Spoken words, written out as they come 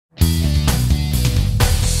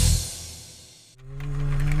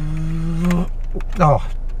Oh,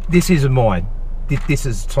 this isn't mine. This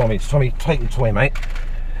is Tommy's. Tommy, take it away, mate.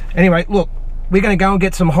 Anyway, look, we're going to go and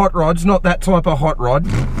get some hot rods, not that type of hot rod,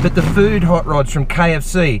 but the food hot rods from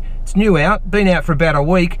KFC. It's new out, been out for about a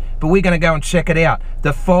week, but we're going to go and check it out.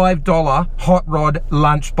 The $5 hot rod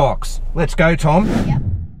lunchbox. Let's go, Tom. Yep.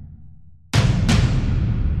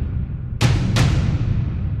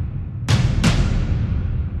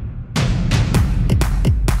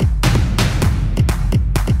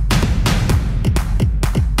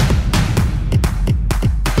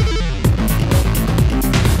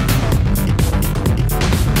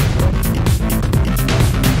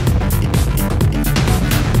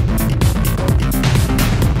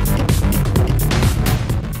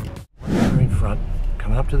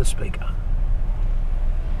 To the speaker.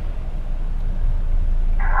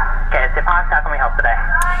 KFC Park, how can we help today?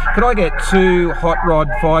 Could I get 2 hot rod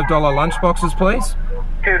 $5 lunch boxes, please?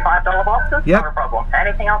 2 $5 boxes? Yep. Not a problem.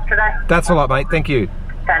 Anything else today? That's a lot, mate. Thank you.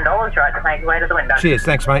 $10, right, just make your way to the window. Cheers.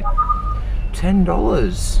 Thanks, mate.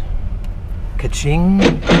 $10. Ka-ching.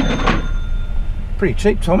 Pretty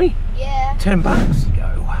cheap, Tommy. Yeah. $10.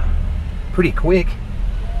 Go. Pretty quick.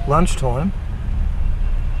 Lunchtime.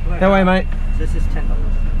 How are you, mate? This is $10.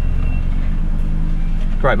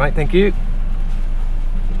 Great, mate, thank you.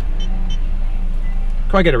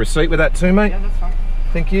 Can I get a receipt with that too, mate? Yeah, that's fine.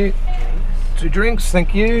 Thank you. Drinks. 2 drinks,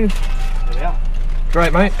 thank you. There we are.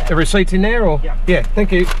 Great, mate. The receipt's in there, or? Yeah. Yeah,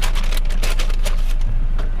 thank you.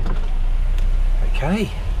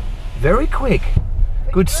 Okay. Very quick.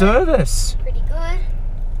 Good service. Pretty good.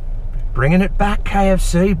 Bringing it back,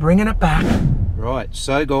 KFC, bringing it back. Right,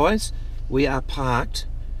 so guys, we are parked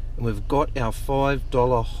and we've got our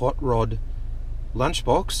 $5 hot rod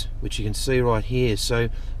lunchbox, which you can see right here. So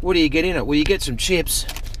what do you get in it? Well, you get some chips.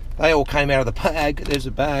 They all came out of the bag. There's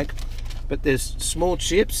a bag, but there's small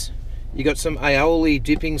chips. You got some aioli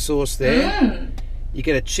dipping sauce there. You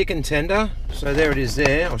get a chicken tender, so there it is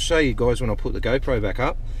there. I'll show you guys when I put the GoPro back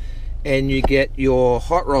up. And you get your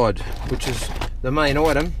hot rod, which is the main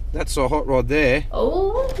item. That's a hot rod there.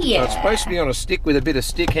 Oh yeah. So it's supposed to be on a stick with a bit of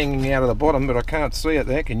stick hanging out of the bottom, but I can't see it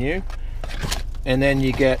there, can you? And then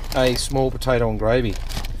you get a small potato and gravy.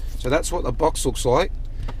 So that's what the box looks like.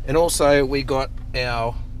 And also we got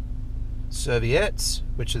our serviettes,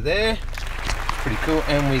 which are there. Pretty cool.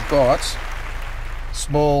 And we got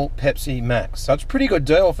small Pepsi Max. So it's a pretty good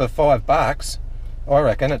deal for $5. I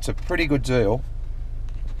reckon it's a pretty good deal.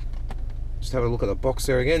 Just have a look at the box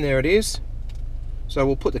there again. There it is. So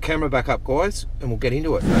we'll put the camera back up, guys, and we'll get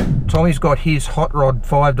into it. Tommy's got his hot rod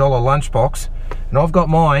 $5 lunchbox, and I've got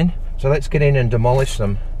mine. So let's get in and demolish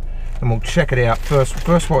them, and we'll check it out.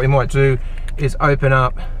 First what we might do is open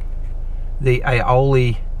up the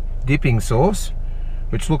aioli dipping sauce,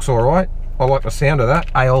 which looks all right. I like the sound of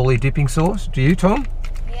that, aioli dipping sauce. Do you, Tom?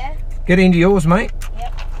 Yeah. Get into yours, mate.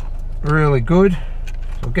 Yep. Really good. So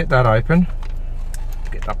we'll get that open.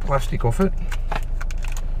 Get that plastic off it.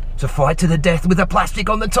 It's a fight to the death with the plastic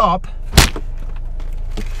on the top.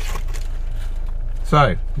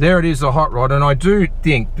 So there it is, the hot rod, and I do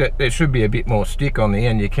think that there should be a bit more stick on the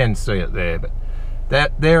end. You can see it there, but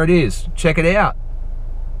there it is. Check it out.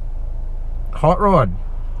 Hot rod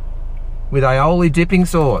with aioli dipping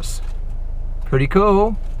sauce. Pretty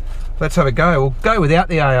cool. Let's have a go. We'll go without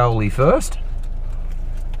the aioli first.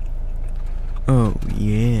 Oh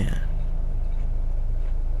yeah.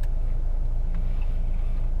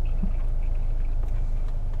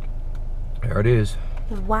 There it is.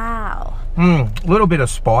 Wow. A little bit of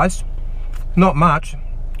spice, not much,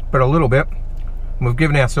 but a little bit. We've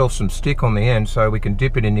given ourselves some stick on the end so we can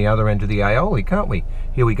dip it in the other end of the aioli, can't we?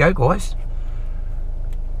 Here we go, guys.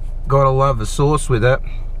 Gotta love the sauce with it.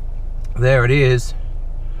 There it is.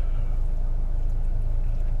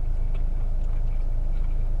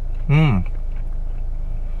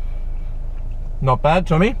 Not bad,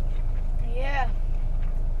 Tommy. Yeah.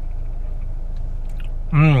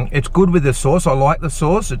 It's good with the sauce. I like the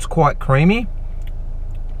sauce. It's quite creamy.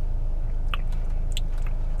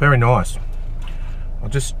 Very nice. I'll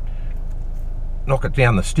just knock it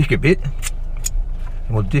down the stick a bit,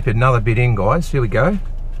 and we'll dip another bit in, guys. Here we go.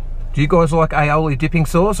 Do you guys like aioli dipping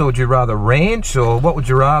sauce, or would you rather ranch, or what would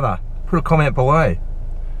you rather? Put a comment below.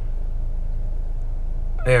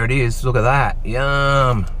 There it is. Look at that.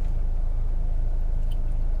 Yum.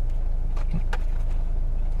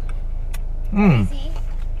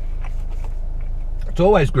 It's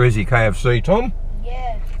always greasy, KFC, Tom.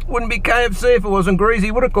 Yeah. Wouldn't be KFC if it wasn't greasy,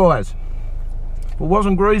 would it, guys? If it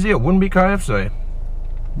wasn't greasy, it wouldn't be KFC.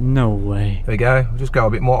 No way. There you go. We'll just go a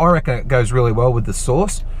bit more. I reckon it goes really well with the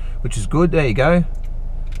sauce, which is good. There you go.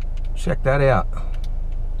 Check that out.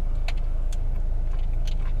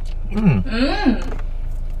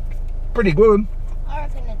 Pretty good. I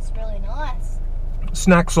reckon it's really nice.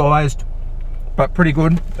 Snack sized, but pretty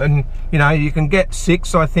good. And you know, you can get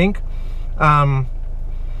 6, I think,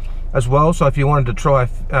 as well. So if you wanted to try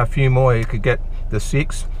a few more, you could get the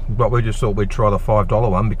 6. But we just thought we'd try the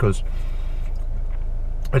 $5 one because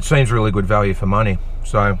it seems really good value for money.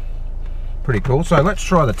 So pretty cool. So let's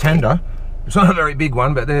try the tender. It's not a very big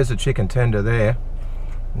one, but there's a chicken tender there.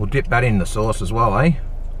 We'll dip that in the sauce as well, eh?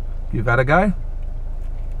 Give that a go.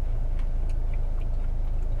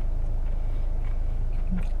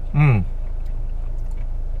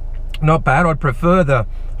 Not bad. I'd prefer the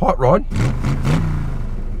hot rod.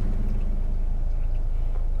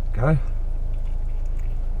 Okay.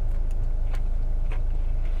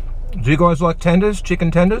 Do you guys like tenders, chicken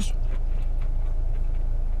tenders?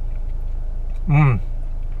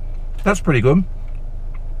 That's pretty good.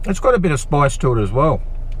 It's got a bit of spice to it as well.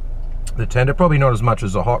 The tender, probably not as much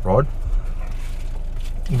as the hot rod,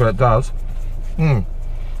 but it does.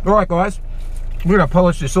 Alright guys, we're going to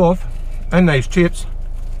polish this off, and these chips.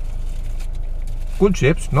 Good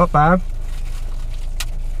chips, not bad.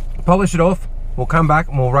 Polish it off. We'll come back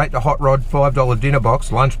and we'll rate the hot rod $5 dinner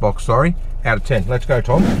box, lunch box, sorry, out of 10. Let's go,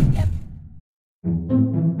 Tom. Yep.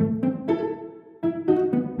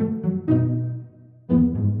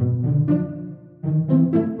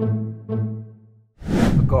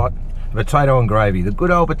 Got potato and gravy, the good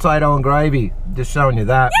old potato and gravy. Just showing you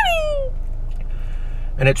that. Yummy!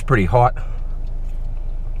 And it's pretty hot.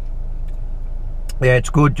 Yeah, it's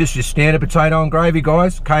good. Just your standard potato and gravy,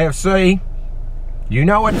 guys. KFC. You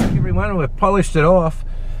know it, everyone. We've polished it off,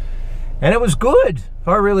 and it was good.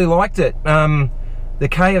 I really liked it. The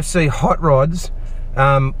KFC hot rods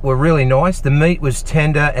were really nice. The meat was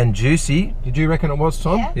tender and juicy. Did you reckon it was,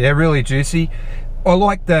 Tom? Yeah, really juicy. I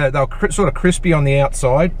liked they were sort of crispy on the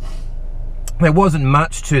outside. There wasn't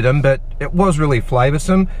much to them, but it was really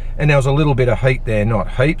flavoursome, and there was a little bit of heat there.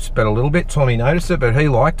 Not heaps, but a little bit. Tommy noticed it, but he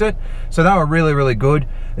liked it. So they were really, really good.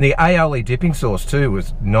 And the aioli dipping sauce too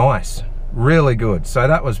was nice. Really good. So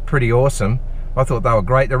that was pretty awesome. I thought they were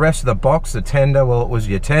great. The rest of the box, the tender, well, it was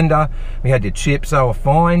your tender. We had your chips, they were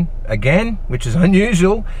fine, again, which is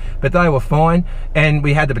unusual, but they were fine. And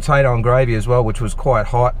we had the potato and gravy as well, which was quite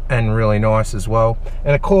hot and really nice as well.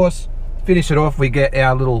 And of course, finish it off, we get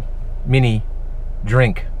our little mini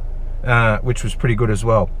drink, which was pretty good as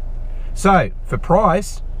well. So, for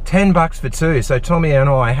price, 10 bucks for 2. So Tommy and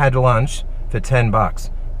I had lunch for 10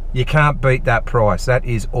 bucks. You can't beat that price. That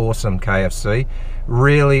is awesome, KFC.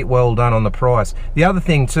 Really well done on the price. The other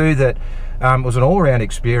thing too that was an all-round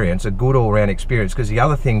experience, a good all-round experience, because the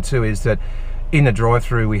other thing too is that in the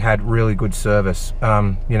drive-through we had really good service.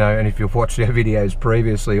 You know, and if you've watched our videos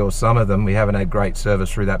previously, or some of them, we haven't had great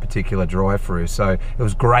service through that particular drive-through. So it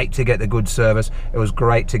was great to get the good service. It was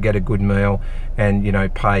great to get a good meal and, you know,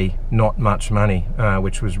 pay not much money,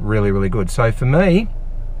 which was really, really good. So for me,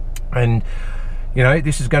 and you know,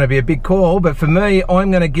 this is going to be a big call, but for me,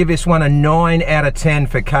 I'm going to give this one a 9 out of 10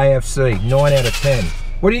 for KFC. 9 out of 10.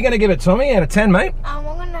 What are you going to give it, Tommy, out of 10, mate? I'm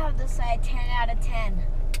going to have to say 10 out of 10.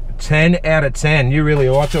 10 out of 10. You really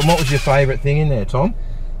liked it. And what was your favourite thing in there, Tom?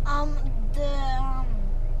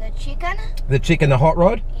 The chicken. The chicken, the hot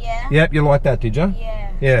rod? Yeah. Yep, you liked that, did you?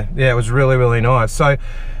 Yeah. Yeah, it was really, really nice. So,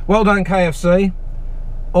 well done, KFC.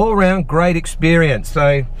 All around great experience. So,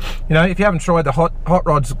 you know, if you haven't tried the hot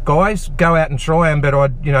rods, guys, go out and try them. But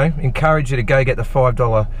I'd, you know, encourage you to go get the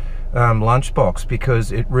 $5 lunch box,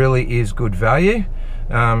 because it really is good value.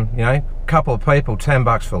 You know, a couple of people, 10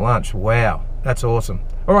 bucks for lunch. Wow, that's awesome.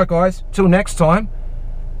 All right, guys, till next time,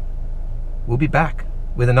 we'll be back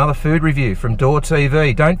with another food review from Door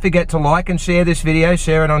TV. Don't forget to like and share this video.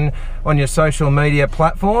 Share it on your social media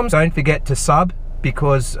platforms. Don't forget to sub,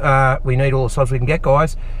 because we need all the subs we can get,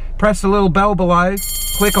 guys. Press the little bell below,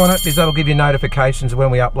 click on it, because that'll give you notifications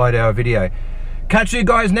when we upload our video. Catch you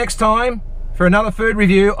guys next time for another food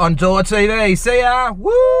review on Door TV. See ya!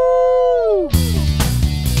 Woo!